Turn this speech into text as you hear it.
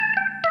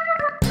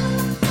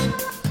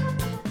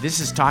This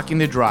is Talking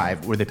the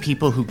Drive, where the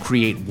people who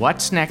create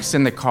what's next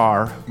in the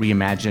car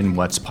reimagine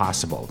what's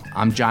possible.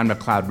 I'm John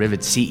MacLeod,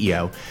 Rivet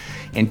CEO,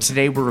 and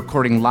today we're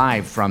recording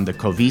live from the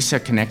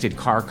COVESA Connected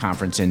Car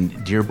conference in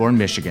Dearborn,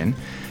 Michigan.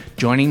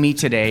 Joining me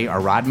today are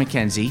Rod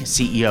MacKenzie,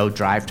 CEO,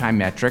 Drive Time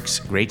Metrics.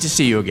 Great to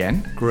see you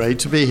again. Great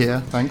to be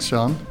here. Thanks,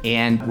 John.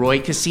 And Roy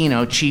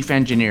Casino, Chief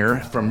Engineer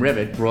from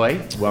Rivet.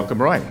 Roy,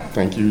 welcome, Roy.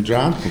 Thank you,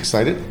 John.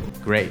 Excited?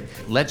 Great.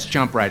 Let's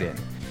jump right in.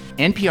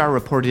 NPR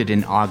reported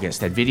in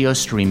August that video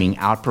streaming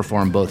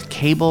outperformed both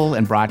cable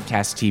and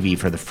broadcast TV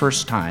for the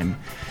first time.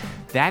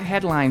 That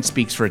headline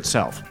speaks for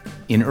itself.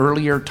 In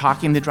earlier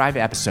Talking the Drive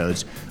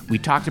episodes, we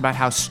talked about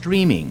how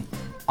streaming,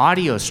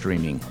 audio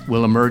streaming,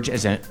 will emerge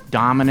as a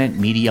dominant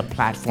media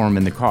platform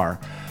in the car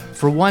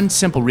for one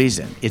simple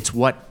reason: it's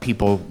what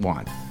people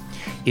want.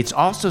 It's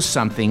also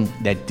something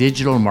that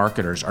digital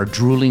marketers are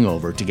drooling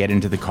over to get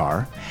into the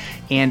car,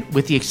 and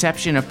with the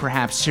exception of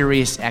perhaps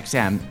Sirius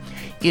XM,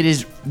 it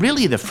is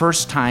really the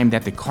first time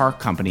that the car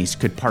companies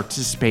could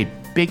participate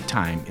big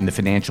time in the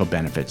financial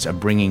benefits of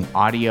bringing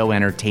audio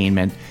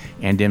entertainment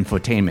and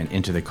infotainment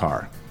into the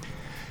car.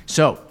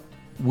 So,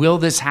 will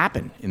this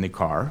happen in the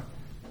car?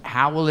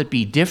 How will it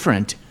be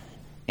different?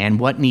 And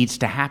what needs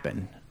to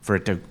happen for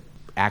it to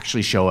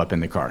actually show up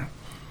in the car?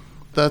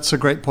 That's a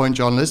great point,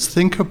 John. Let's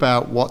think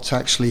about what's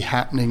actually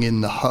happening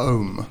in the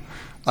home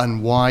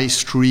and why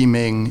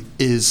streaming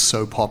is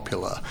so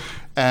popular.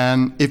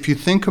 And if you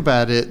think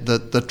about it,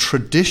 the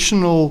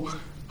traditional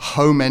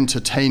home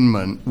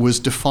entertainment was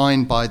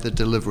defined by the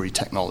delivery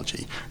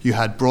technology. You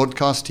had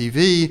broadcast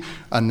TV,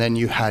 and then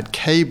you had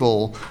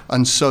cable.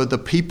 And so the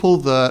people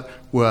that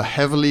were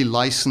heavily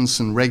licensed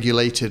and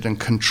regulated and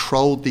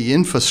controlled the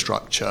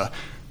infrastructure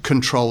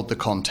controlled the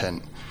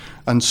content.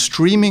 And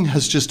streaming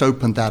has just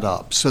opened that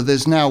up. So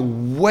there's now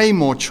way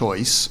more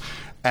choice,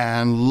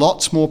 and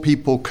lots more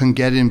people can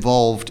get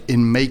involved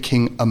in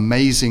making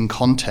amazing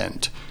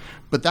content.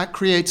 But that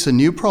creates a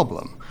new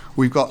problem.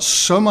 We've got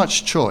so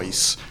much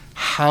choice.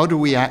 How do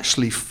we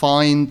actually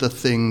find the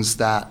things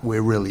that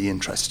we're really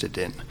interested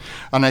in?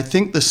 And I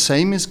think the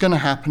same is going to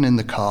happen in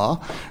the car.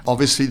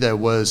 Obviously, there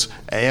was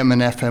AM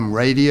and FM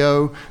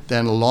radio.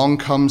 Then along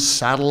comes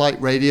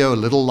satellite radio, a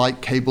little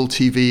like cable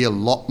TV, a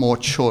lot more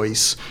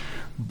choice.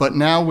 But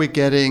now we're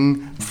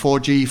getting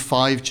 4G,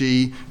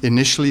 5G,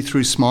 initially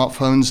through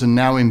smartphones and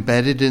now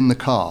embedded in the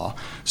car.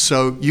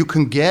 So you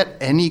can get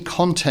any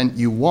content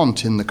you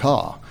want in the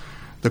car.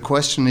 The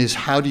question is,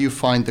 how do you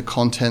find the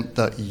content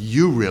that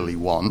you really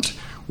want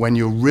when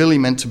you're really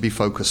meant to be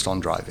focused on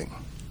driving?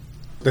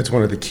 That's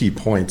one of the key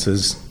points,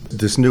 is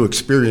this new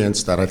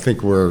experience that I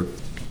think we're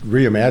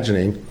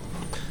reimagining.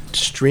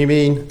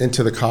 Streaming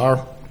into the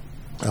car,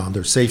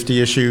 there's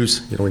safety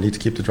issues. We need to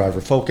keep the driver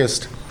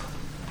focused.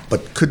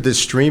 But could this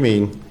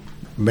streaming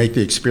make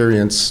the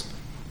experience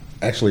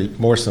actually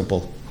more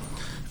simple?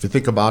 If you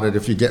think about it,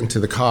 if you get into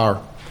the car,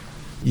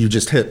 you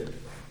just hit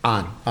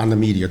on the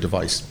media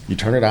device. You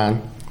turn it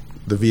on.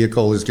 The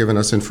vehicle is giving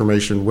us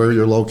information where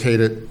you're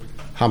located,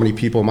 how many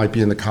people might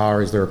be in the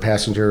car, is there a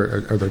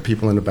passenger, are there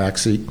people in the back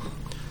seat?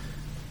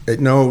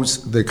 It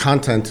knows the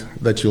content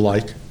that you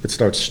like. It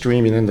starts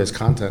streaming in this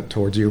content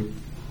towards you.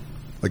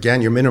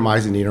 Again, you're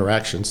minimizing the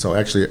interaction, so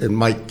actually it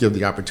might give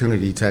the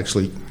opportunity to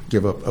actually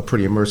give a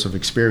pretty immersive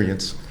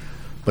experience,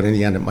 but in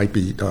the end it might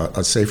be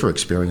a safer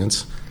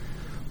experience,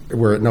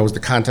 where it knows the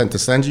content to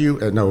send you,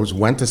 it knows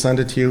when to send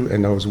it to you, it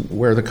knows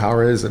where the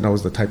car is, it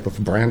knows the type of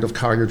brand of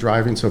car you're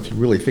driving. So if you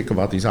really think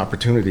about these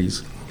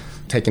opportunities,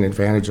 taking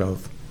advantage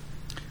of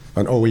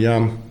an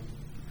OEM,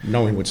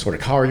 knowing what sort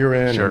of car you're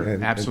in, sure,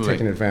 and absolutely.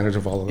 Taking advantage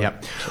of all of that.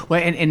 Yep.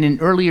 Well, and in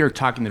earlier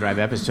Talking the Drive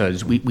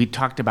episodes, we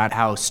talked about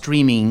how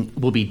streaming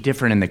will be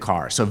different in the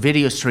car. So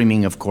video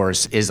streaming, of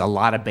course, is a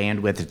lot of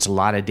bandwidth, it's a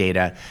lot of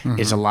data,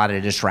 it's a lot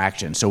of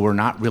distraction. So we're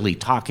not really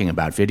talking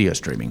about video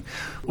streaming.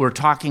 We're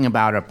talking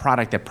about a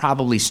product that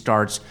probably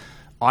starts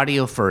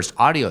audio first,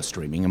 audio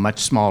streaming, a much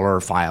smaller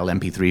file,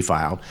 MP3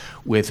 file,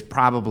 with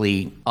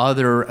probably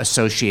other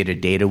associated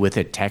data with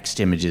it,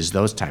 text, images,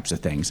 those types of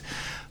things.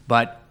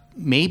 But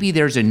maybe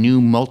there's a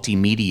new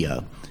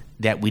multimedia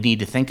that we need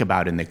to think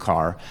about in the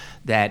car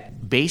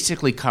that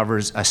basically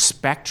covers a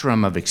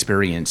spectrum of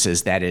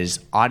experiences that is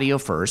audio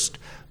first,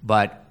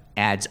 but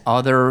adds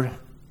other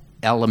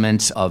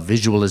elements of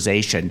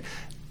visualization,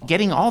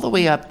 getting all the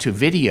way up to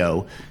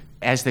video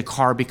as the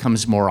car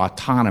becomes more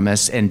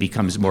autonomous and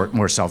becomes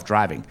more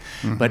self-driving.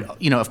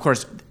 But, of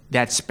course,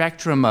 that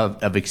spectrum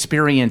of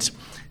experience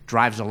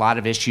drives a lot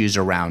of issues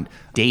around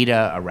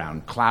data,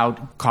 around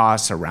cloud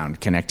costs, around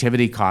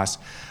connectivity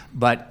costs.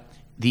 But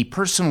the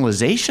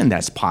personalization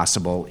that's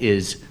possible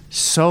is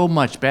so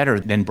much better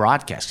than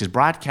broadcast, because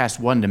broadcast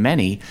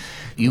one-to-many,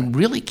 you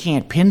really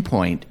can't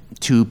pinpoint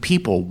to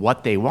people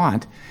what they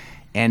want.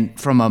 And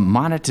from a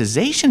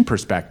monetization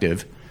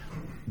perspective,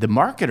 the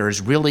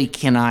marketers really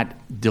cannot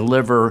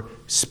deliver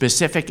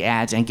specific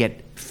ads and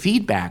get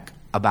feedback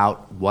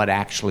about what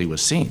actually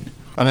was seen.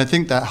 And I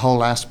think that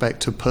whole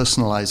aspect of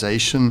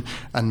personalization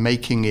and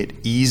making it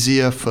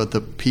easier for the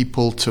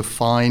people to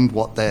find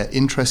what they're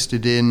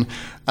interested in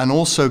and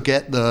also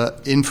get the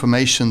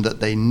information that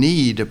they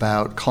need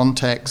about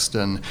context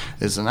and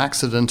there's an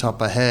accident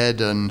up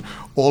ahead and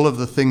all of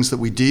the things that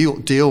we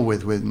deal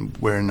with when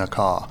we're in a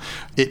car.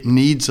 It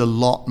needs a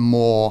lot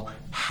more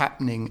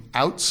happening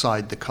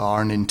outside the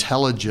car and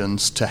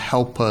intelligence to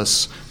help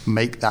us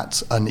make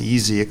that an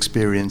easy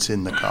experience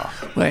in the car.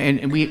 Well,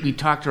 and we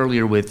talked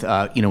earlier with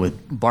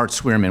with Bart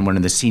Swearman, one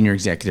of the senior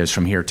executives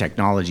from Here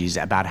Technologies,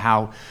 about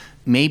how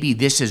maybe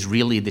this is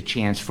really the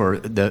chance for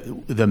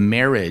the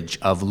marriage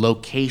of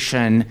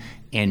location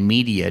and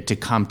media to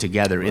come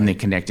together in the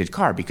connected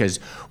car. Because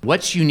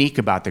what's unique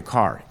about the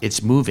car?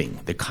 It's moving,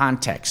 the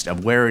context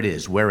of where it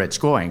is, where it's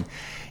going.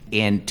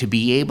 And to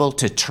be able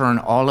to turn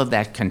all of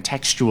that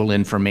contextual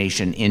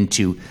information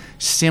into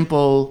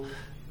simple,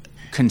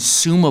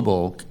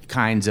 consumable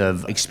kinds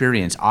of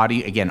experience,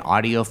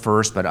 audio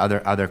first, but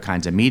other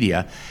kinds of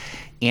media.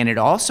 And it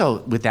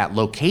also, with that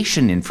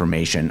location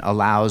information,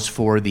 allows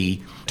for the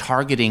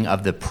targeting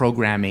of the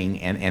programming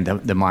and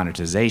the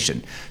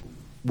monetization.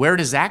 Where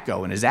does that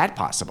go, and is that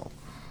possible?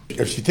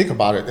 If you think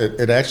about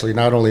it, it actually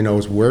not only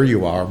knows where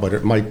you are, but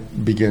it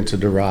might begin to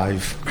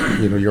derive,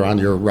 you're on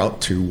your route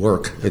to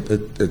work.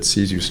 It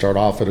sees you start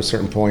off at a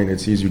certain point.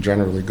 It sees you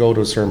generally go to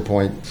a certain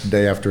point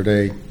day after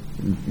day,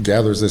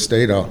 gathers this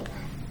data,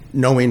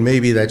 knowing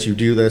maybe that you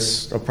do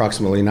this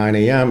approximately 9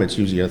 a.m. It's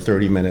usually a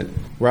 30-minute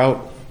route.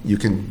 You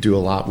can do a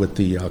lot with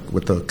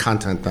the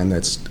content then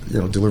that's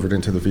delivered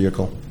into the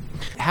vehicle.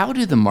 How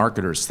do the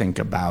marketers think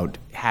about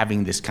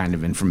having this kind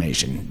of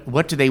information?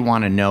 What do they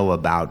want to know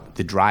about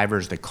the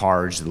drivers, the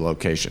cars, the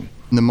location?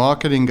 The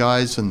marketing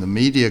guys and the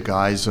media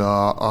guys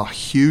are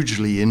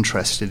hugely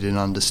interested in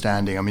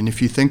understanding. I mean, if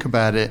you think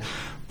about it,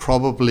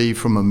 probably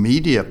from a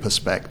media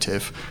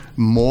perspective,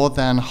 more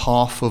than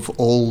half of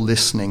all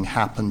listening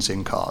happens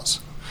in cars.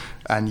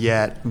 And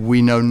yet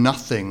we know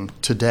nothing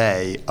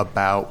today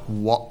about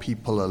what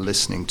people are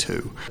listening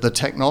to. The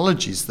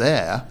technology's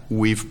there.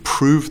 We've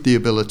proved the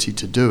ability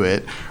to do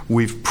it.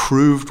 We've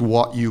proved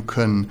what you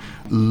can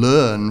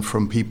learn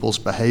from people's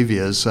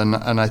behaviors. And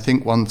I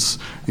think once,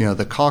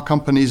 the car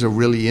companies are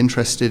really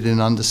interested in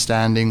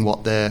understanding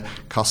what their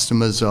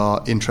customers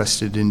are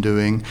interested in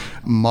doing,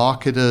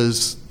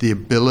 marketers, the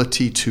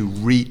ability to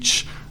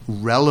reach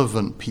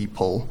relevant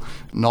people,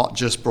 not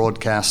just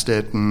broadcast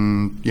it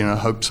and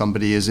hope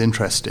somebody is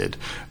interested,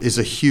 is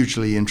a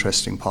hugely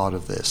interesting part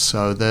of this.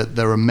 So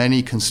there are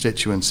many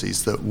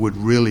constituencies that would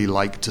really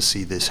like to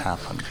see this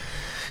happen.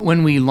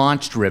 When we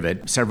launched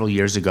Rivet several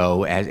years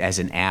ago as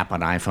an app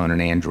on iPhone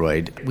and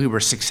Android, we were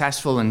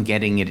successful in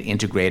getting it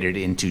integrated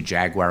into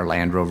Jaguar,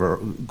 Land Rover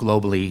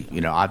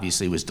globally.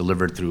 Obviously it was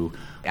delivered through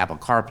Apple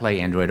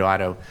CarPlay, Android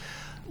Auto.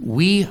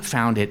 We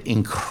found it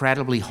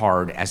incredibly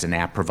hard as an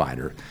app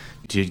provider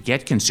to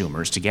get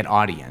consumers, to get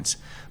audience,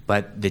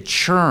 but the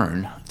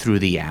churn through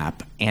the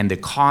app and the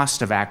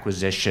cost of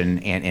acquisition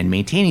and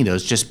maintaining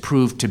those just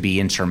proved to be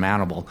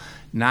insurmountable,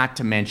 not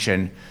to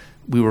mention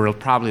we were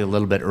probably a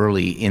little bit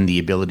early in the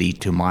ability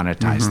to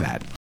monetize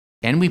that.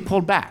 And we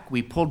pulled back.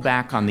 We pulled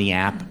back on the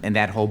app and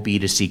that whole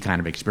B2C kind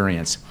of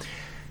experience.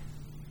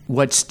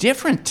 What's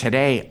different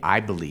today,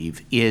 I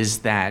believe, is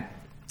that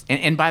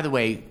and by the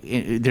way,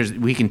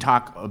 we can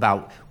talk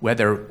about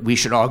whether we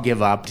should all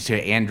give up to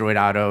Android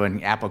Auto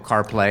and Apple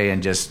CarPlay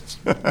and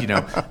just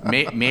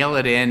mail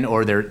it in,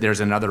 or there's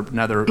another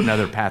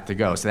path to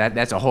go. So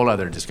that's a whole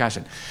other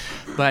discussion.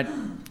 But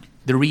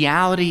the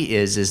reality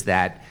is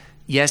that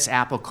yes,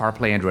 Apple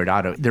CarPlay, Android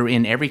Auto, they're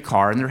in every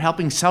car and they're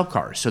helping sell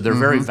cars, so they're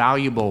very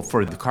valuable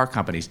for the car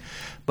companies.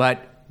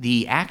 But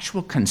the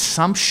actual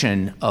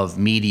consumption of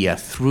media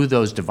through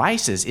those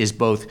devices is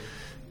both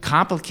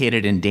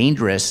complicated and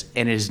dangerous,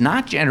 and it is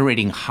not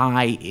generating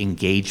high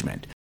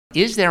engagement.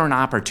 Is there an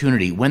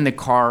opportunity when the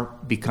car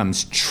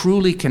becomes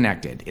truly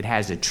connected? It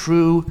has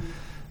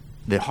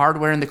the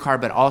hardware in the car,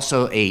 but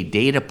also a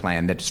data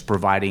plan that's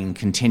providing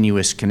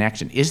continuous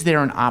connection. Is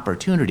there an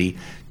opportunity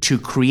to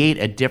create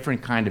a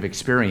different kind of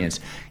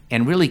experience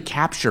and really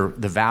capture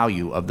the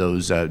value of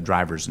those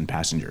drivers and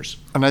passengers?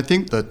 And I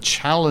think the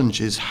challenge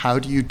is, how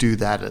do you do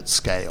that at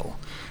scale?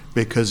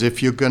 Because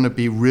if you're going to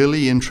be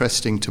really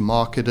interesting to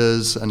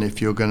marketers and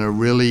if you're going to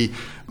really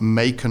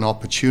make an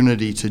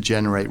opportunity to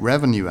generate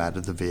revenue out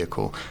of the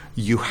vehicle,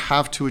 you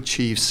have to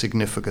achieve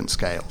significant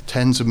scale,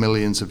 tens of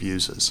millions of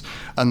users.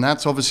 And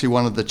that's obviously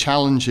one of the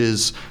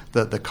challenges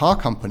that the car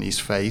companies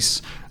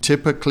face.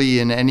 Typically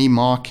in any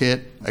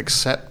market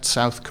except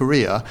South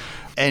Korea,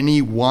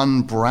 any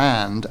one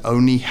brand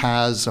only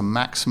has a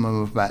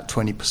maximum of about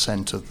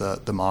 20% of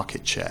the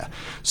market share.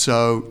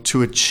 So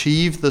to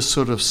achieve the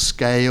sort of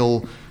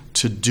scale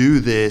to do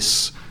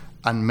this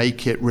and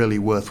make it really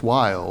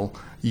worthwhile,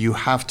 you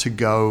have to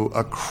go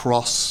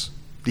across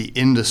the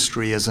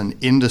industry as an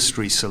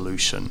industry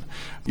solution.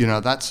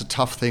 That's a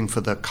tough thing for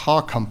the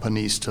car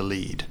companies to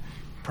lead.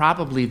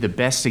 Probably the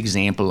best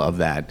example of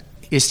that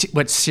is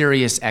what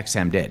Sirius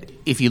XM did.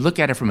 If you look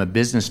at it from a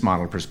business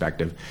model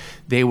perspective,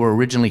 they were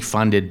originally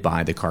funded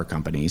by the car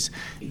companies.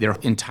 Their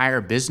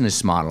entire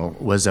business model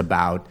was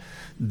about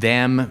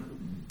them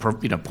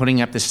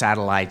putting up the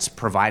satellites,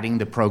 providing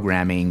the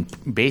programming,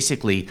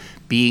 basically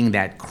being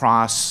that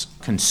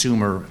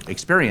cross-consumer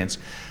experience.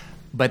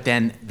 But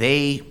then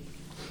they,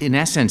 in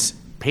essence,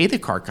 pay the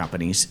car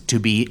companies to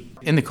be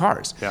in the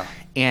cars. Yeah.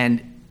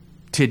 And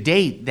to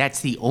date, that's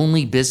the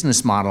only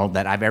business model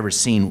that I've ever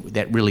seen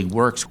that really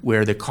works,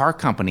 where the car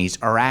companies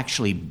are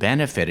actually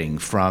benefiting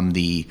from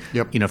the,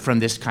 from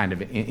this kind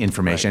of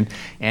information. Right.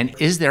 And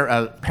is there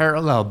a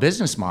parallel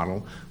business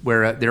model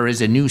where there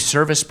is a new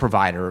service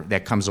provider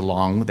that comes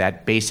along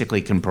that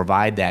basically can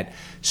provide that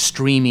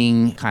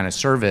streaming kind of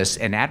service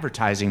and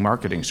advertising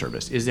marketing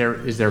service? Is there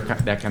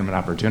that kind of an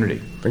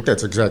opportunity? I think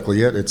that's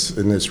exactly it. It's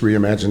in this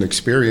reimagined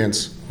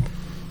experience.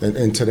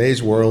 In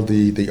today's world,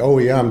 the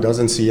OEM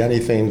doesn't see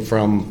anything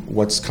from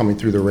what's coming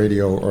through the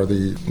radio or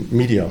the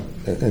media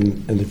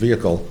in the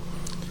vehicle.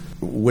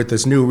 With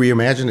this new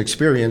reimagined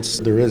experience,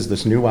 there is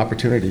this new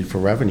opportunity for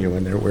revenue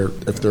in there, where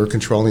if they're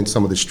controlling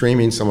some of the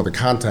streaming, some of the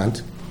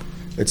content,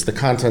 it's the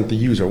content the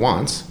user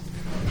wants,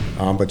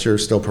 but you're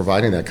still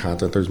providing that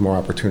content. There's more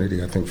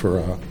opportunity, I think, for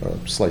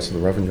a slice of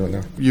the revenue in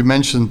there. You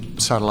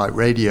mentioned satellite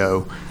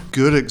radio.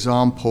 Good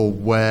example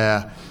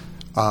where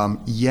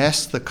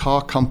yes, the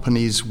car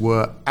companies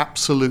were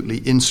absolutely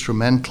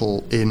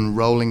instrumental in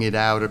rolling it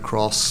out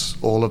across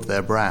all of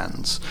their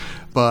brands.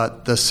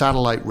 But the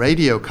satellite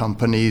radio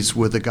companies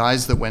were the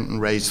guys that went and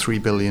raised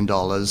 $3 billion.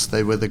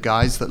 They were the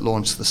guys that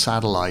launched the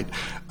satellite.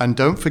 And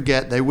don't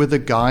forget, they were the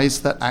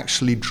guys that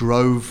actually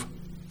drove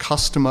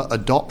customer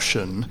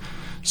adoption,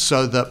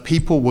 so that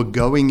people were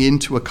going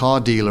into a car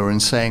dealer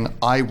and saying,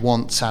 I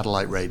want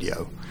satellite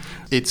radio.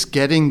 It's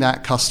getting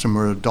that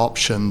customer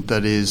adoption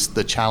that is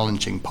the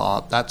challenging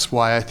part. That's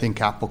why I think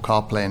Apple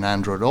CarPlay and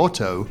Android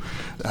Auto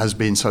has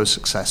been so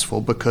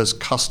successful, because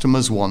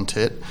customers want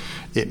it.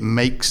 It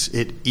makes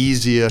it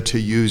easier to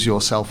use your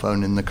cell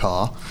phone in the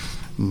car.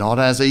 Not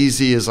as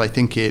easy as I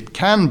think it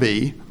can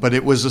be, but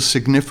it was a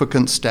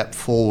significant step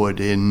forward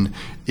in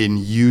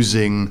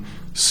using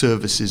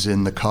services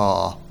in the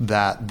car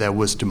that there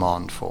was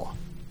demand for.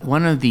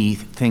 One of the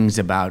things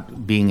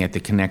about being at the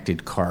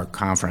Connected Car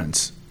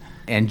conference,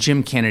 and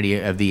Jim Kennedy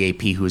of the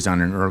AP, who was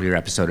on an earlier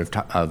episode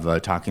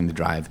of Talking the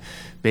Drive,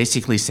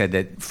 basically said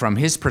that from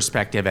his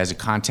perspective as a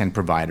content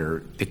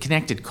provider, the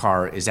connected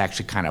car is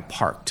actually kind of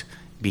parked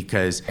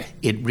because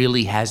it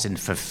really hasn't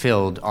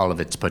fulfilled all of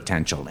its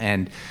potential.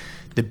 And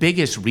the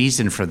biggest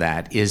reason for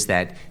that is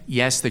that,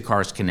 yes, the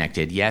car's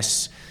connected.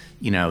 Yes,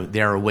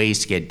 there are ways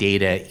to get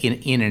data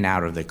in and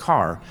out of the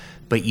car,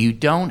 but you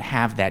don't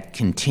have that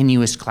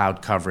continuous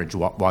cloud coverage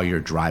while you're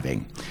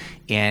driving.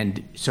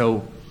 And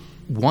so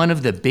one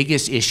of the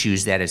biggest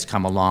issues that has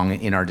come along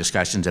in our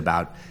discussions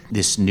about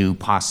this new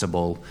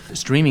possible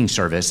streaming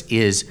service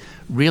is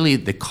really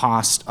the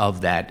cost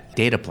of that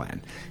data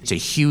plan. It's a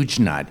huge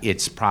nut.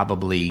 It's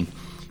probably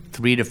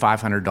 $300 to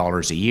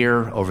 $500 a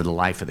year over the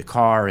life of the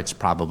car. It's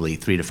probably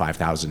 $3,000 to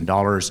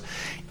 $5,000.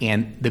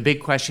 And the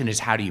big question is,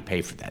 how do you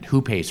pay for that?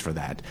 Who pays for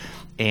that?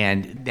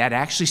 And that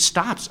actually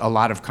stops a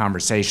lot of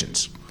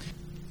conversations.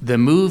 The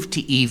move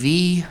to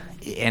EV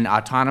and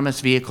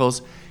autonomous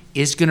vehicles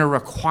is going to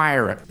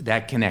require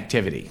that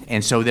connectivity.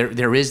 And so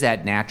there is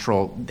that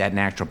natural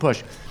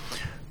push.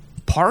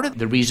 Part of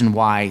the reason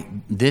why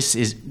this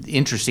is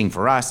interesting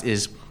for us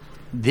is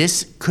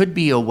this could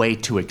be a way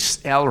to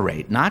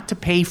accelerate, not to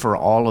pay for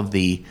all of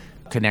the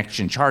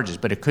connection charges,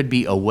 but it could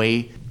be a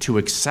way to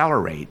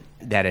accelerate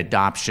that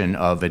adoption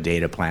of a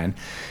data plan.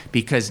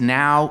 Because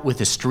now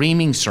with a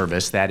streaming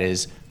service that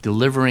is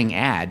delivering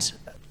ads,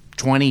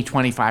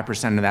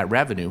 25% of that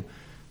revenue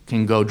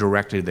can go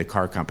directly to the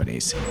car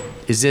companies.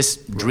 Is this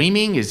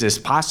dreaming? Is this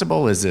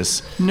possible? Is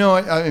this? No,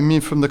 I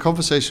mean, from the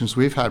conversations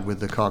we've had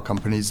with the car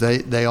companies,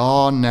 they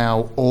are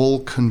now all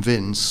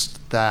convinced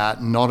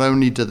that not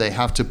only do they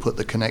have to put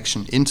the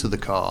connection into the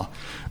car,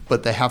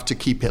 but they have to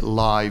keep it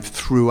live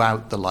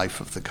throughout the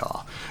life of the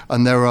car.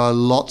 And there are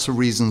lots of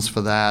reasons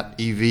for that: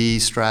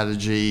 EV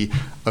strategy,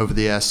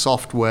 over-the-air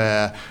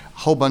software,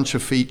 whole bunch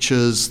of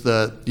features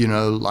that,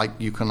 like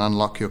you can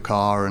unlock your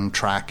car and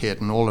track it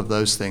and all of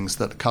those things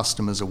that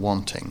customers are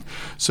wanting.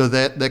 So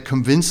they're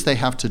convinced they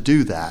have to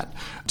do that.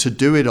 To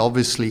do it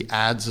obviously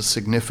adds a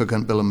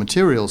significant bill of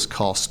materials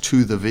cost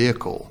to the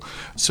vehicle.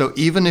 So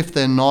even if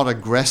they're not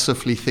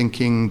aggressively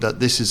thinking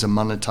that this is a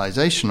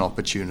monetization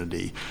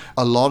opportunity,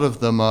 a lot of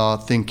them are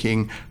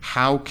thinking,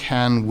 how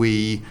can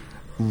we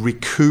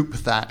recoup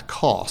that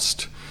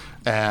cost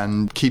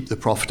and keep the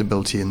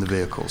profitability in the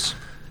vehicles?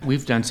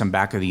 We've done some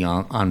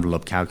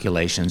back-of-the-envelope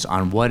calculations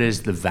on what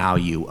is the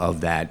value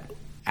of that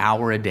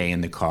hour a day in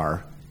the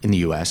car in the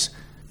U.S.,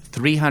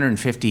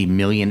 350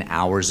 million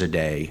hours a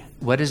day.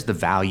 What is the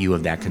value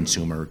of that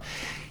consumer?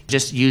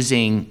 Just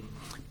using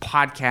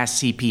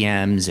podcast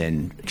CPMs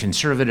and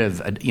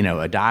conservative,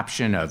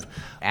 adoption of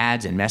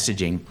ads and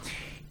messaging,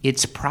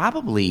 it's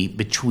probably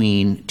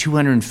between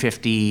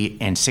 $250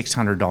 and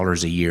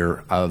 $600 a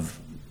year of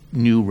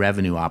new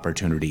revenue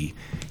opportunity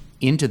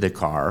into the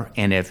car,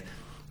 and if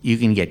you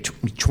can get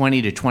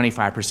 20 to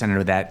 25%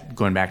 of that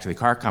going back to the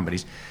car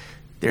companies,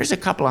 there's a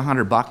couple of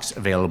 $100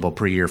 available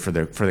per year for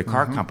the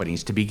car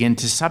companies to begin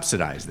to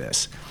subsidize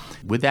this.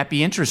 Would that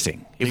be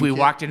interesting? If we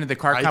walked into the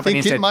car company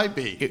and said, it might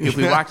be. If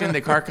we walked into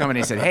the car company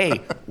and said,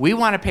 hey, we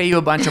want to pay you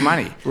a bunch of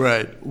money.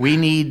 Right. We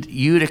need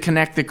you to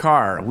connect the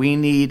car. We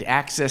need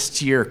access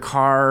to your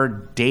car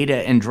data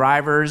and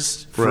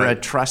drivers for a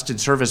trusted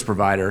service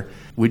provider.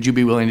 Would you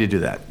be willing to do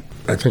that?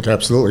 I think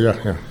absolutely,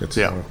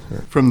 yeah.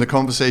 From the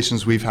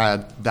conversations we've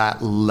had,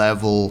 that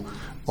level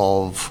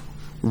of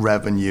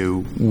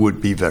revenue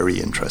would be very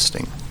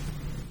interesting.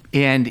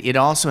 And it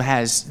also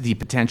has the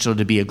potential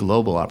to be a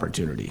global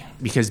opportunity,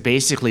 because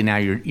basically now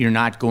you're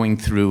not going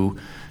through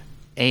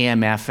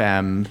AM,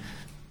 FM,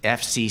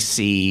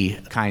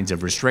 FCC kinds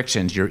of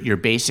restrictions. You're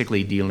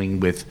basically dealing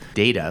with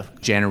data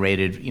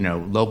generated,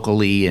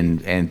 locally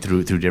and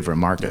through different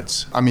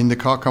markets. I mean, the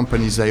car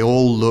companies, they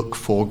all look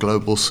for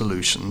global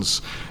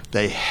solutions.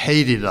 They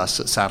hated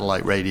us at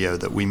Satellite Radio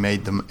that we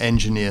made them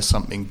engineer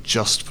something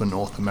just for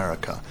North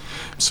America.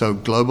 So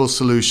global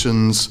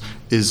solutions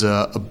is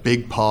a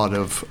big part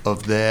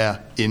of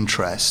their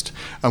interest.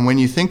 And when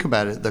you think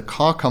about it, the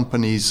car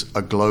companies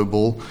are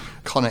global,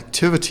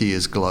 connectivity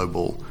is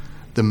global.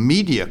 The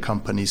media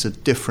companies are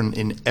different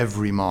in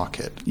every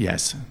market.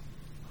 Yes.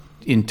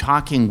 In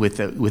talking with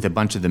a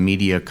bunch of the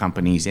media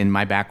companies, in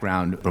my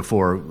background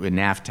before in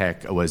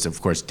Navtech was, of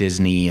course,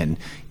 Disney and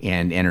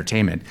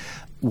entertainment.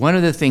 One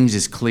of the things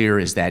is clear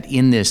is that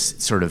in this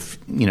sort of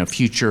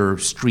future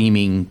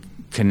streaming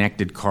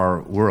connected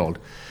car world,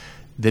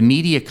 the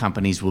media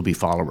companies will be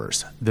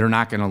followers. They're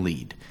not going to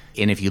lead.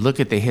 And if you look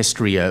at the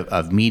history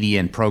of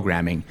media and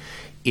programming,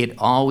 it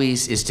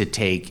always is to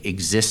take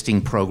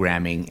existing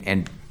programming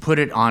and put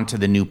it onto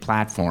the new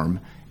platform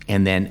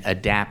and then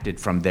adapt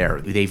it from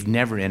there. They've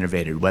never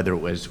innovated, whether it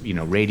was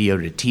radio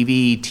to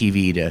TV,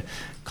 TV to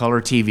color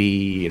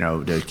TV,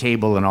 to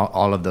cable and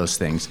all of those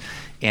things.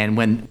 And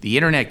when the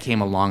internet came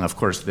along, of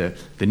course, the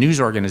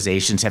news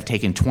organizations have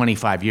taken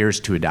 25 years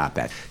to adopt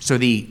that. So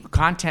the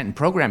content and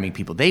programming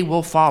people, they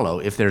will follow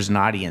if there's an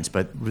audience,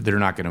 but they're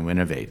not going to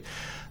innovate.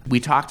 We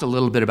talked a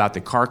little bit about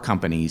the car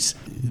companies,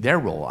 their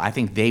role. I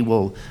think they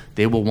will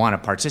want to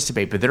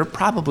participate, but they're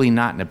probably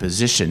not in a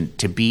position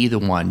to be the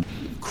one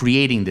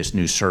creating this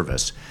new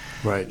service.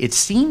 Right. It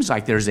seems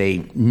like there's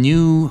a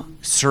new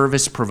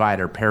service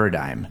provider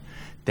paradigm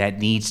that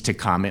needs to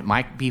come. It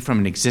might be from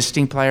an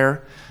existing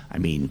player. I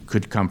mean,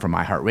 could come from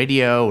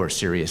iHeartRadio or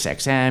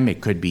SiriusXM.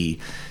 It could be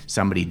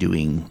somebody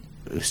doing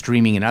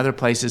streaming in other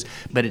places.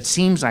 But it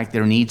seems like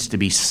there needs to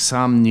be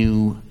some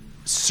new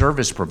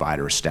service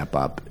provider step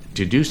up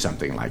to do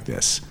something like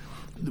this.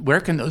 Where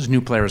can those new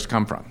players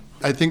come from?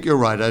 I think you're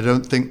right. I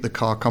don't think the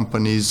car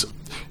companies,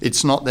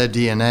 it's not their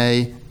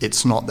DNA,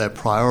 it's not their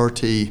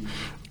priority,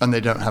 and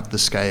they don't have the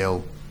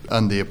scale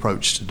and the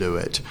approach to do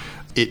it.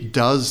 It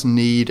does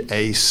need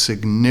a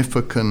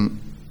significant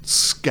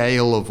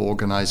scale of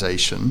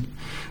organization,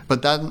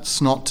 but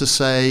that's not to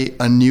say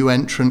a new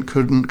entrant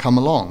couldn't come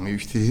along.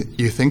 If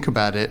you think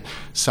about it,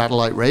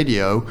 satellite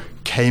radio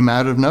came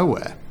out of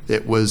nowhere.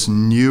 It was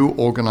new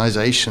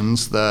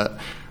organizations that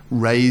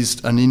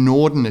raised an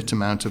inordinate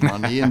amount of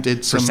money and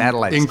did some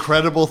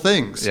incredible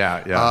things.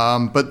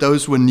 But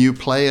those were new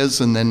players,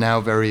 and they're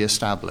now very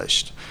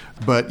established.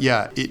 But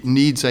yeah, it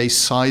needs a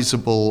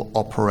sizable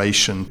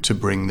operation to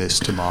bring this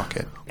to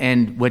market.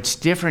 And what's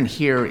different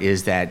here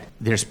is that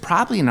there's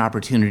probably an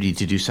opportunity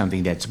to do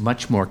something that's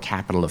much more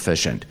capital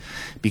efficient.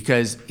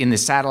 Because in the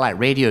satellite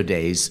radio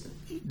days,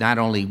 not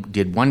only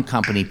did one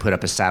company put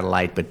up a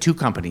satellite, but two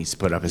companies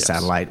put up a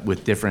satellite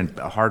with different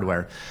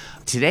hardware.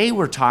 Today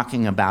we're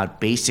talking about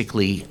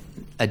basically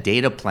a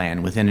data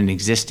plan within an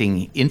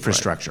existing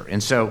infrastructure. Right.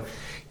 And so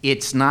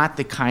it's not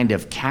the kind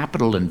of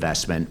capital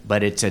investment,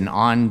 but it's an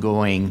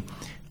ongoing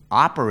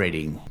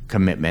operating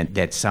commitment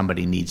that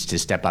somebody needs to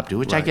step up to,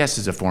 which I guess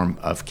is a form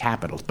of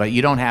capital. But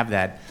you don't have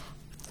that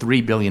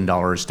 $3 billion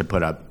to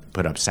put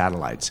up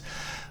satellites.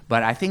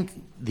 But I think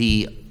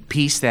the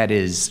piece that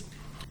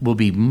will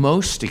be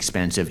most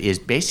expensive is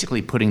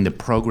basically putting the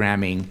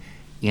programming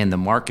and the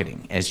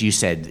marketing. As you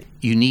said,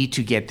 you need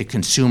to get the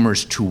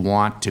consumers to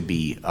want to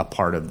be a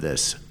part of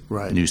this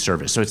new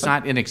service. So it's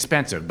not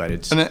inexpensive, but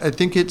it's... And I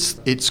think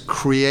it's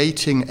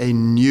creating a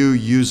new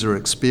user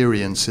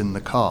experience in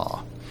the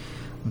car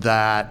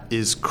that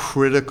is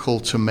critical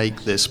to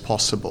make this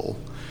possible.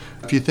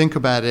 If you think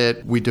about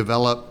it, we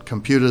developed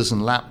computers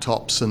and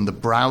laptops, and the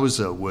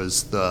browser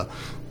was the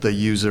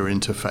user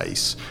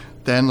interface.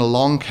 Then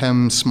along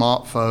came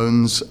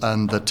smartphones,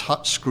 and the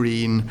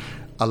touchscreen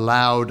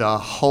allowed a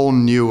whole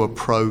new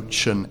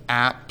approach and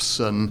apps.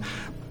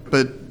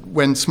 But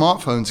when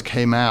smartphones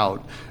came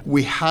out,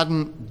 we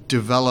hadn't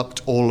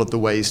developed all of the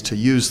ways to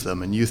use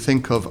them. And you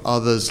think of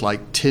others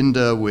like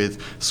Tinder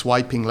with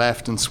swiping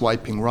left and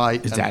swiping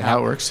right. Is that how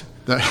it works?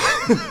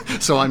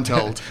 So I'm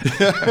told.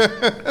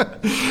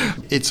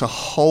 It's a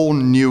whole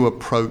new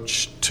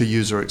approach to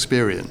user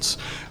experience.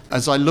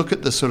 As I look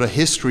at the sort of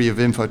history of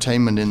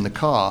infotainment in the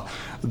car,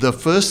 the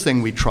first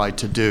thing we tried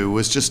to do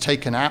was just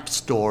take an app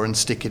store and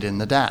stick it in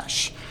the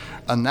dash.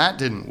 And that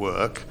didn't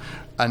work.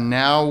 And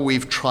now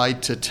we've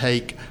tried to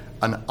take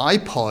an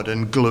iPod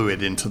and glue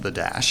it into the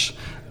dash.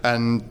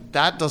 And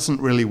that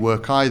doesn't really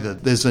work either.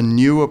 There's a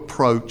new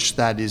approach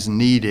that is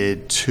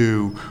needed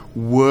to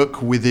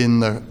work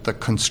within the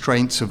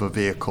constraints of a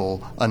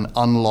vehicle and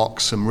unlock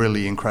some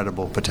really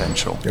incredible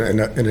potential. In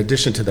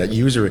addition to that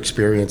user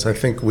experience, I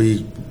think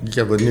we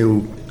give a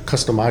new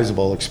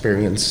customizable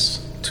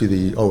experience to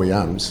the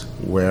OEMs,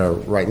 where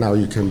right now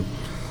you can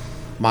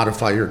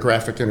modify your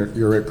graphic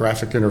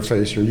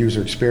interface, your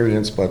user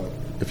experience, but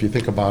if you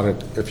think about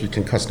it, if you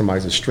can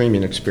customize a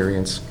streaming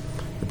experience,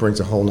 it brings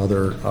a whole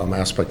other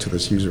aspect to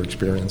this user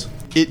experience.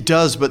 It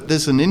does, but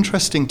there's an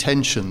interesting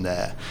tension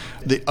there.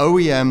 The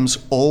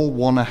OEMs all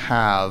want to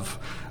have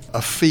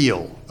a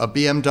feel, a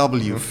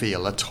BMW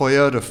feel, a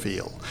Toyota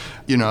feel.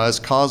 You know, as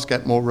cars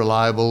get more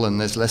reliable and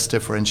there's less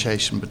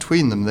differentiation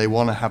between them, they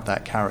want to have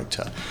that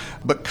character.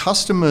 But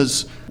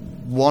customers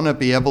want to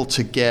be able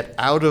to get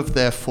out of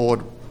their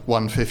Ford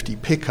 150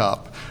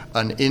 pickup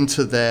and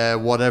into their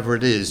whatever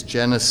it is,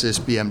 Genesis,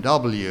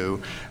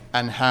 BMW,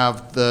 and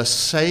have the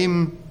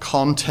same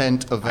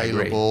content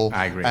available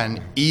I agree.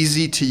 and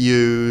easy to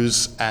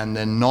use, and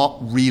they're not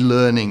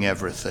relearning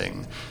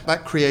everything.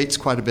 That creates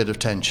quite a bit of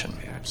tension.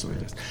 Yeah,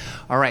 absolutely.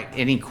 All right,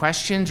 any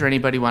questions or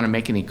anybody want to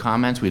make any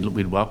comments?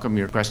 We'd welcome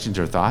your questions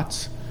or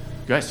thoughts.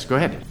 Guys, go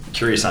ahead.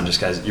 Curious on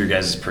just your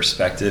guys'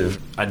 perspective.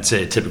 I'd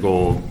say a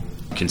typical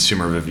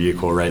consumer of a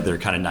vehicle, right? They're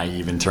kind of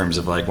naive in terms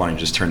of like wanting to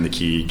just turn the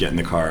key, get in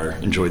the car,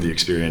 enjoy the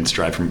experience,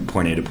 drive from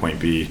point A to point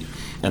B.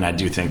 And I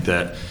do think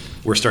that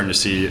we're starting to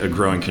see a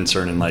growing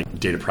concern in like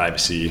data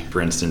privacy, for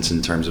instance,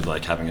 in terms of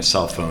like having a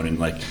cell phone and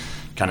like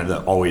kind of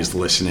the always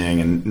listening,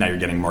 and now you're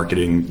getting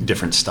marketing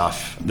different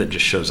stuff that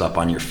just shows up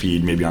on your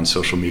feed, maybe on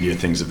social media,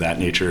 things of that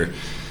nature.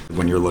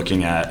 When you're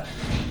looking at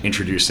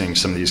introducing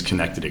some of these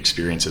connected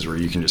experiences where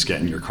you can just get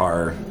in your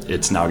car,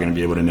 it's now going to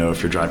be able to know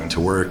if you're driving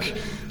to work.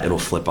 It'll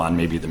flip on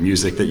maybe the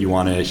music that you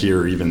want to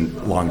hear, or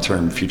even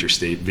long-term future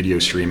state video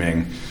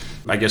streaming.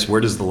 I guess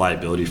where does the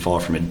liability fall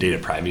from a data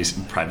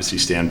privacy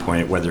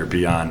standpoint, whether it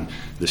be on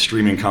the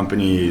streaming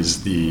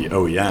companies, the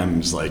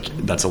OEMs? Like,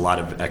 that's a lot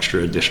of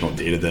extra additional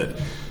data that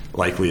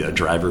likely a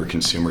driver or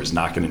consumer is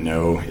not going to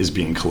know is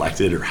being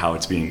collected or how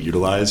it's being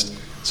utilized.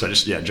 So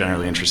just,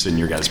 generally interested in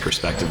your guys'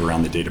 perspective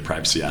around the data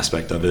privacy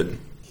aspect of it.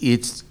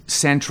 It's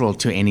central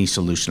to any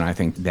solution, I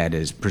think, that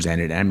is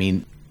presented. I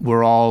mean,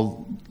 we're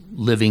all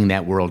living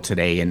that world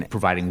today and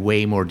providing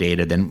way more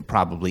data than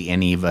probably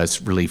any of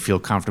us really feel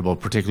comfortable,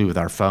 particularly with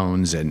our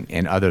phones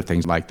and other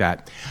things like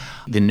that.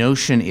 The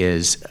notion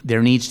is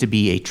there needs to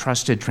be a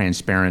trusted,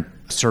 transparent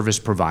service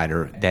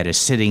provider that is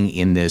sitting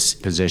in this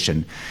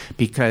position,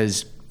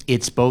 because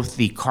it's both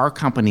the car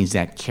companies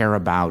that care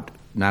about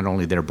not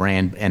only their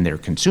brand and their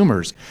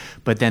consumers,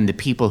 but then the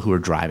people who are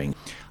driving.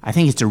 I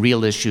think it's a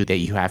real issue that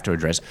you have to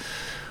address.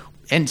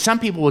 And some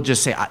people will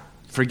just say,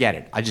 forget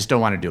it, I just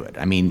don't want to do it.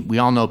 I mean, we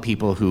all know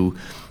people who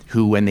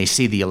when they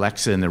see the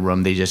Alexa in the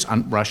room, they just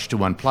rush to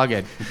unplug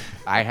it.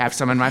 I have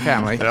some in my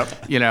family,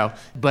 you know.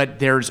 But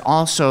there's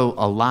also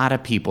a lot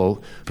of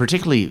people,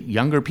 particularly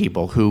younger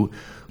people, who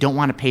don't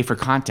want to pay for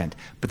content,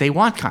 but they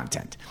want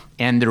content.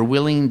 And they're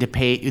willing to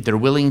pay, they're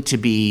willing to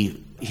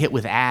be hit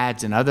with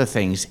ads and other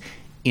things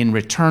in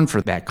return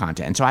for that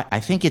content. And so I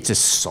think it's a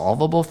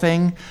solvable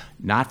thing,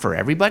 not for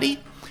everybody,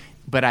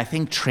 but I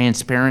think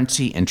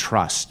transparency and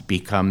trust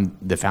become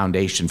the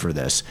foundation for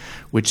this,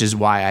 which is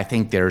why I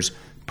think there's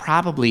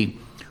probably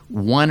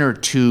one or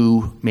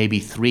two, maybe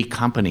three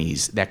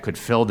companies that could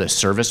fill the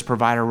service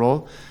provider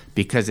role,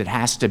 because it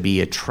has to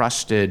be a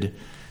trusted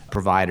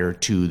provider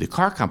to the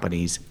car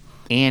companies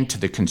and to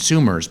the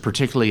consumers,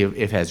 particularly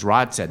if as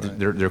Rod said,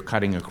 they're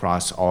cutting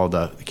across all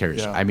the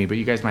carriers. Yeah. I mean, but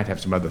you guys might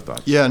have some other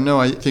thoughts. Yeah, no,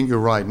 I think you're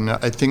right. And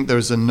I think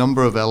there's a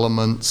number of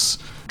elements.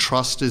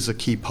 Trust is a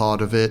key part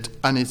of it.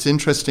 And it's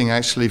interesting,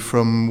 actually,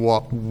 from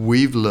what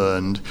we've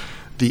learned,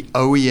 the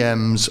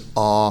OEMs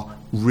are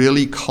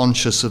really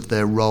conscious of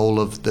their role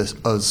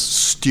as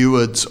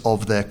stewards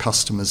of their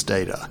customers'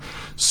 data.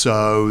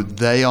 So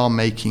they are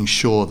making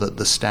sure that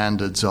the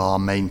standards are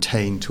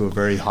maintained to a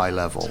very high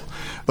level.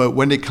 But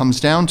when it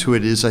comes down to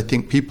it is, I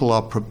think people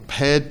are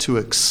prepared to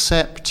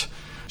accept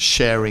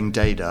sharing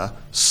data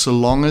so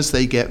long as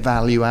they get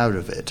value out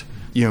of it.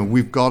 You know,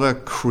 we've got to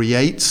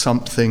create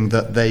something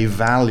that they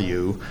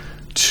value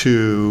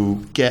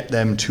to get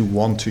them to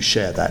want to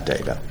share that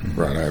data.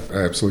 Right,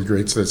 I absolutely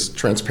agree. It's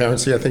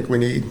transparency I think we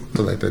need,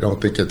 so that they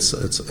don't think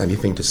it's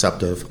anything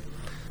deceptive.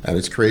 And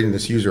it's creating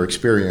this user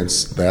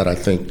experience that I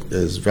think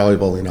is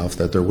valuable enough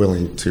that they're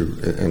willing to,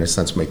 in a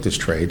sense, make this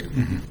trade.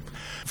 Mm-hmm.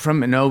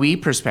 From an OE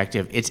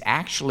perspective, it's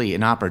actually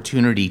an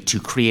opportunity to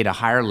create a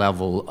higher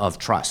level of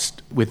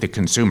trust with the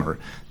consumer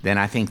than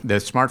I think the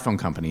smartphone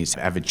companies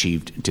have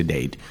achieved to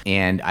date.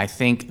 And I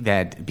think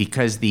that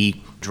because the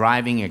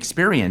driving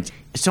experience,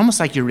 it's almost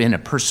like you're in a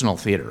personal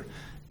theater,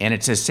 and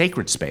it's a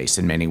sacred space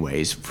in many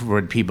ways for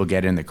when people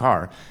get in the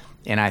car.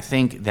 And I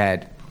think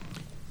that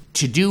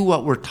to do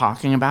what we're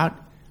talking about,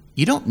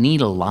 you don't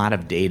need a lot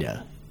of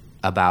data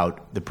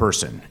about the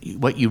person.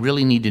 What you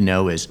really need to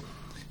know is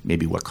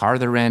maybe what car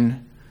they're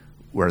in,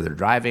 where they're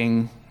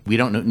driving. We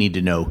don't need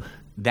to know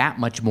that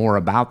much more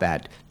about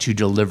that to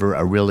deliver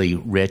a really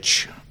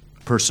rich,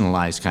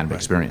 personalized kind of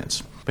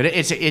experience. But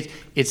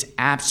it's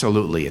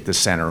absolutely at the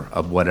center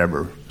of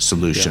whatever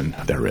solution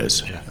there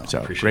is. Yeah.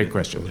 So great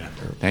question. Yeah.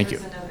 Thank you.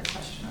 There's another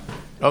question.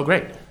 Oh,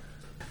 great.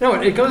 No,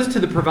 it goes to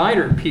the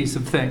provider piece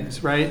of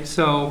things, right?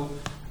 So,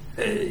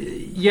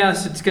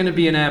 yes, it's going to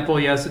be an Apple,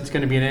 yes, it's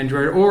going to be an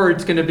Android, or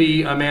it's going to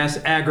be a mass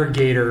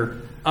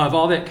aggregator of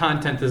all that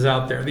content that's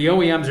out there. The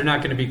OEMs are not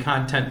going to be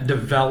content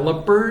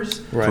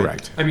developers. Right.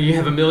 Correct. I mean, you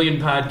have a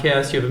million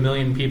podcasts, you have a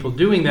million people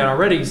doing that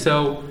already,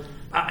 so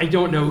I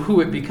don't know who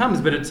it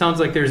becomes, but it sounds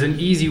like there's an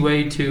easy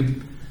way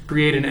to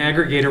create an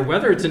aggregator,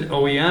 whether it's an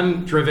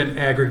OEM-driven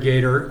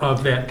aggregator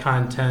of that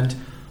content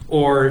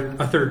or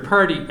a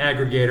third-party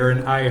aggregator,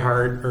 an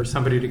iHeart or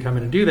somebody to come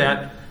in and do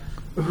that.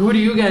 Who do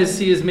you guys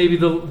see as maybe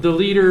the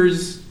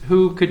leaders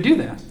who could do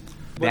that?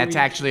 That's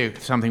actually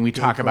something we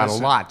talk about a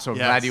lot, so I'm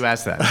glad you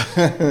asked that.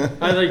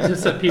 I like to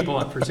set people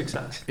up for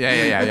success.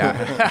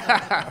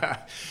 Yeah.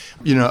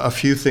 A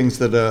few things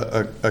that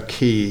are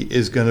key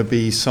is going to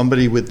be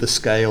somebody with the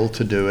scale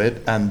to do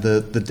it and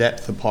the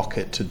depth of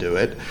pocket to do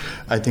it.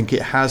 I think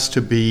it has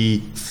to be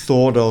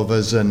thought of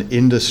as an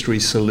industry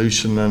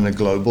solution and a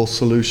global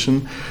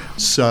solution.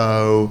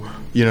 So,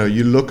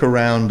 you look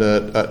around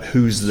at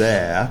who's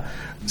there.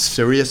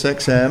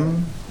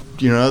 SiriusXM,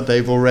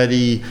 they've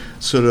already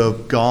sort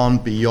of gone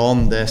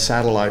beyond their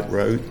satellite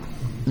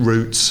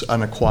routes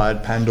and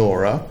acquired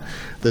Pandora.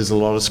 There's a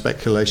lot of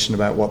speculation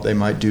about what they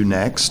might do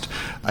next.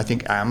 I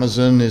think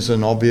Amazon is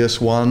an obvious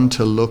one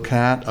to look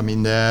at. I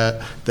mean,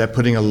 they're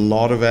putting a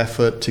lot of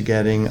effort to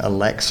getting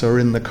Alexa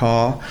in the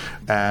car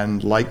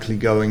and likely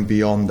going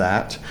beyond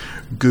that.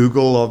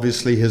 Google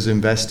obviously has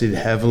invested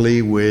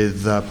heavily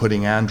with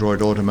putting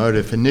Android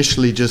Automotive,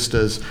 initially just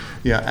as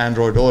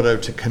Android Auto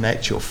to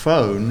connect your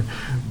phone,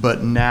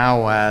 but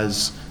now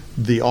as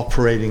the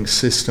operating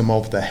system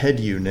of the head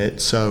unit,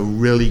 so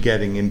really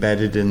getting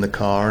embedded in the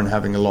car and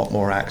having a lot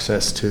more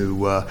access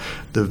to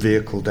the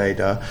vehicle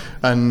data.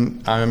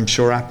 And I'm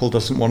sure Apple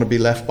doesn't want to be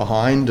left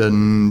behind,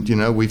 and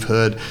we've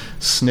heard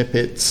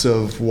snippets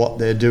of what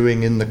they're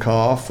doing in the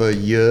car for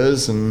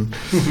years, and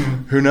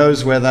who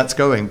knows where that's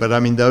going. But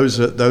I mean, those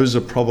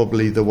are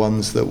probably the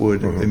ones that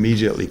would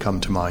immediately come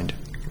to mind.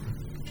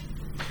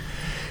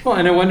 Well,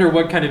 and I wonder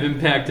what kind of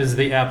impact does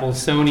the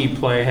Apple-Sony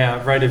play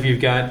have, right? If you've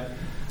got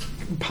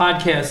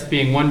podcasts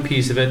being one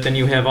piece of it, then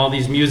you have all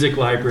these music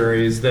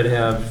libraries that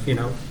have,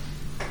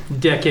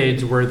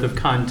 decades worth of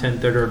content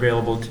that are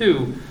available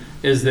too.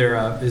 Is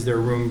there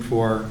room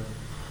for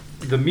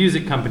the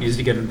music companies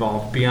to get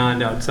involved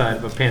beyond outside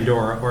of a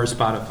Pandora or a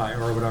Spotify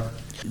or whatever?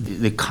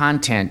 The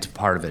content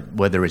part of it,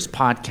 whether it's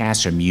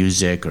podcasts or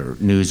music or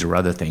news or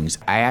other things,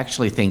 I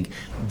actually think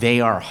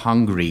they are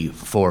hungry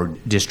for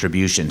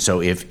distribution.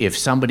 So if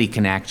somebody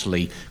can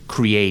actually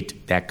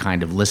create that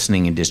kind of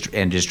listening and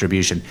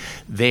distribution,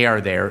 they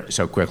are there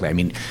so quickly. I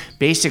mean,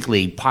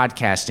 basically,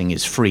 podcasting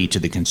is free to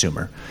the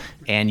consumer,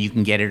 and you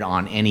can get it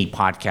on any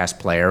podcast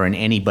player, and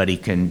anybody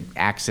can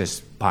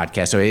access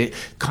podcasts. So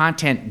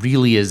content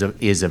really is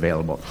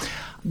available.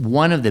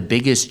 One of the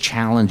biggest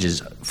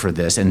challenges for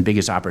this and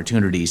biggest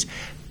opportunities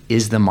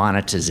is the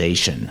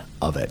monetization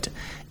of it.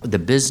 The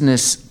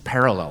business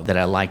parallel that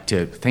I like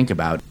to think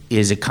about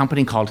is a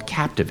company called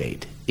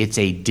Captivate. It's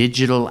a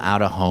digital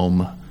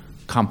out-of-home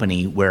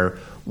company where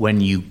when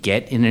you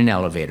get in an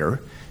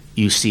elevator,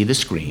 you see the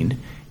screen,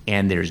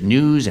 and there's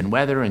news and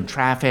weather and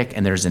traffic,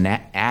 and there's an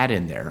ad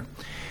in there.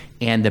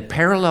 And the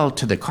parallel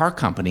to the car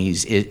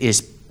companies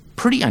is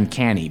pretty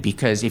uncanny,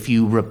 because if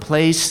you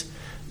replace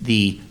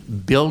the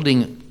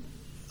building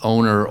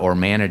owner or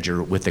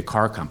manager with the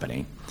car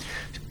company,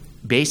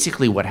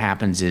 basically what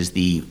happens is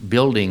the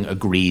building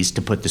agrees to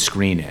put the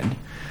screen in.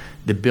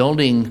 The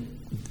building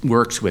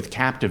works with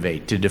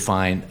Captivate to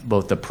define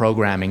both the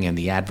programming and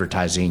the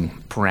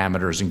advertising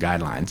parameters and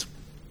guidelines.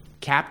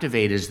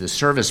 Captivate is the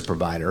service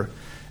provider.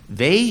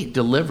 They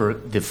deliver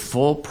the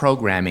full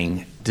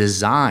programming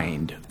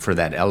designed for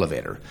that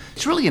elevator.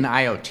 It's really an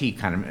IoT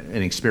kind of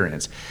an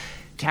experience.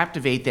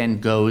 Captivate then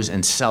goes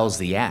and sells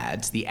the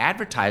ads. The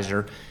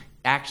advertiser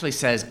actually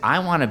says, I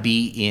want to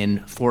be in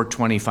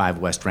 425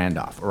 West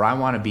Randolph, or I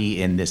want to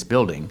be in this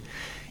building.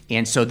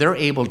 And so they're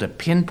able to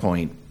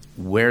pinpoint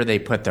where they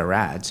put their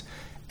ads,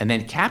 and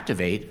then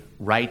Captivate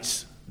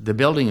writes the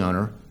building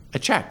owner a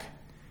check.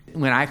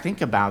 When I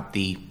think about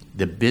the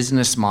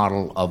business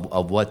model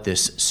of what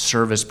this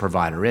service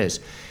provider is,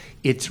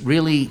 it's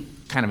really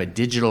kind of a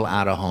digital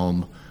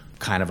out-of-home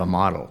kind of a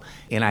model.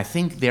 And I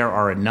think there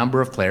are a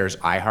number of players.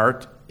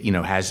 iHeart,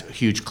 has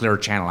huge Clear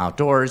Channel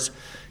Outdoors.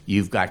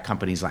 You've got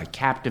companies like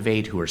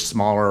Captivate, who are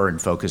smaller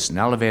and focused in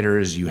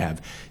elevators. You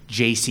have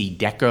JC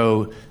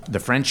Deco, the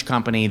French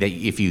company that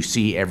if you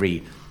see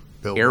every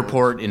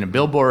airport in a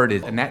billboard,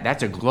 and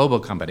that's a global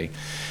company.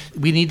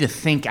 We need to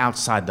think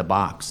outside the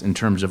box in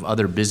terms of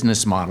other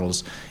business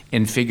models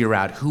and figure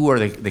out who are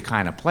the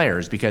kind of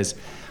players, because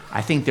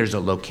I think there's a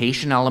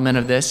location element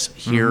of this.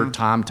 Here,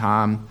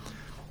 TomTom,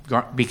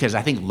 because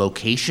I think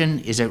location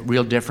is a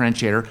real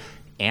differentiator.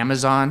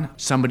 Amazon,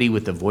 somebody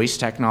with the voice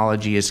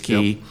technology is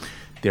key. Yep.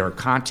 There are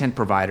content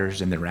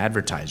providers and there are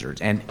advertisers.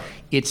 And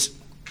it's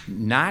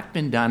not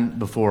been done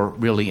before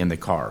really in the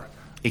car,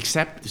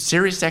 except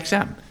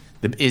SiriusXM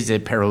is a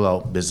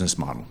parallel business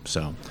model.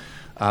 So,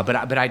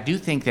 but I do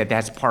think that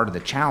that's part of the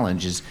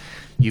challenge is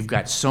you've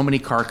got so many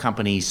car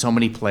companies, so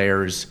many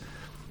players.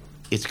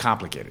 It's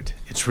complicated.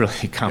 It's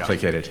really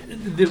complicated.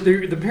 Yeah.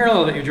 The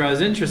parallel that you draw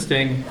is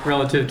interesting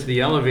relative to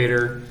the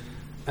elevator.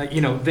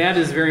 That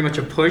is very much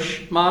a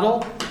push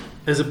model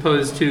as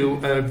opposed to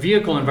a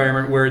vehicle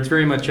environment where it's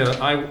very much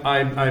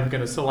I'm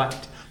going to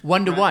select.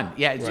 One-to-one.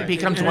 Yeah, it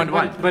becomes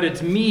one-to-one. But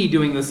it's me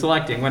doing the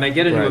selecting. When I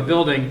get into a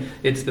building,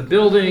 it's the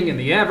building and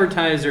the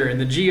advertiser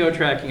and the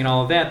geo-tracking and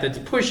all of that that's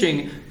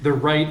pushing the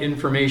right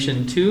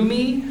information to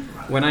me.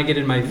 When I get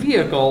in my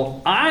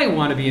vehicle, I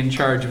want to be in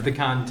charge of the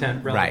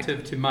content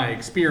relative to my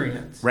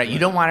experience. Right. You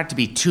don't want it to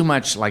be too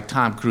much like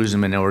Tom Cruise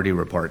in Minority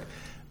Report.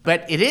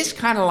 But it is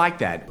kind of like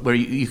that, where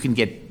you can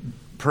get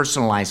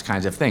personalized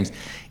kinds of things.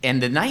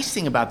 And the nice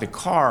thing about the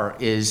car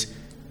is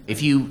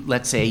if you,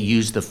 let's say,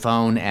 use the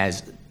phone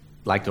as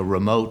like a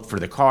remote for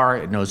the car,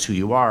 it knows who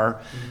you are,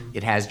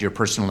 it has your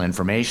personal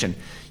information.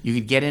 You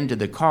could get into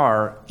the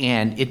car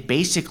and it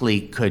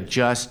basically could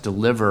just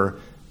deliver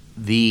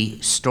the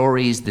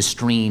stories, the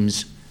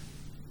streams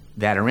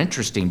that are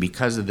interesting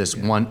because of this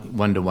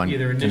one-to-one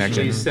either initially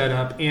connection. Set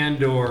up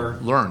and or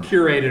learned,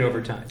 curated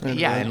over time.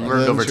 And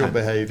learned over time. Your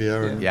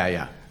behavior.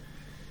 Yeah.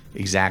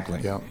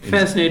 Exactly. Yeah.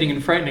 Fascinating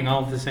and frightening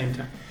all at the same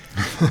time.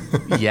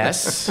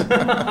 Yes.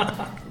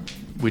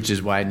 Which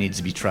is why it needs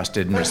to be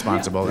trusted and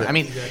responsible. I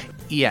mean,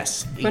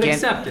 yes. But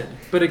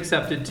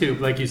accepted too.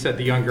 Like you said,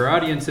 the younger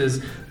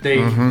audiences,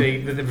 they're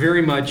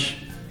very much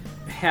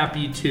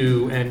happy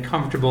to and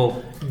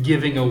comfortable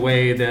giving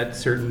away that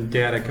certain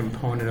data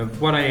component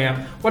of what I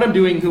am, what I'm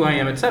doing, who I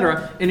am,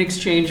 etc. In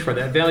exchange for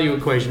that value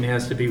equation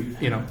has to be,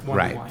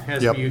 one-to-one.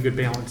 Has to be a good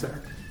balance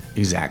there.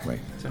 Exactly.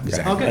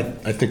 Okay.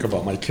 I think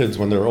about my kids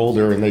when they're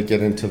older and they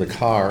get into the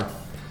car.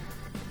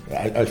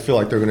 I feel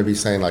like they're going to be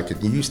saying, like,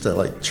 you used to,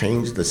 like,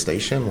 change the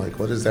station? Like,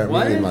 what does that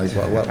mean?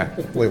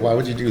 Like, wait, why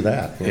would you do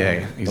that?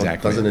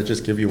 Exactly. Doesn't it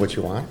just give you what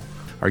you want?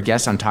 Our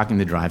guests on Talking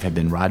the Drive have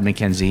been Rod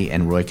MacKenzie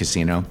and Roy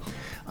Casino.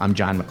 I'm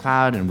John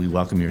MacLeod, and we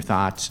welcome your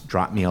thoughts.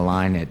 Drop me a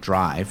line at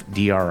drive,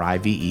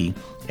 D-R-I-V-E,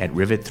 at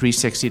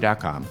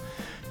rivet360.com.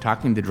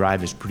 Talking the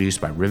Drive is produced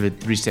by Rivet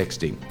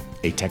 360,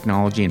 a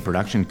technology and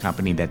production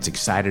company that's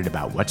excited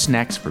about what's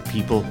next for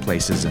people,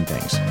 places, and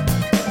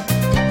things.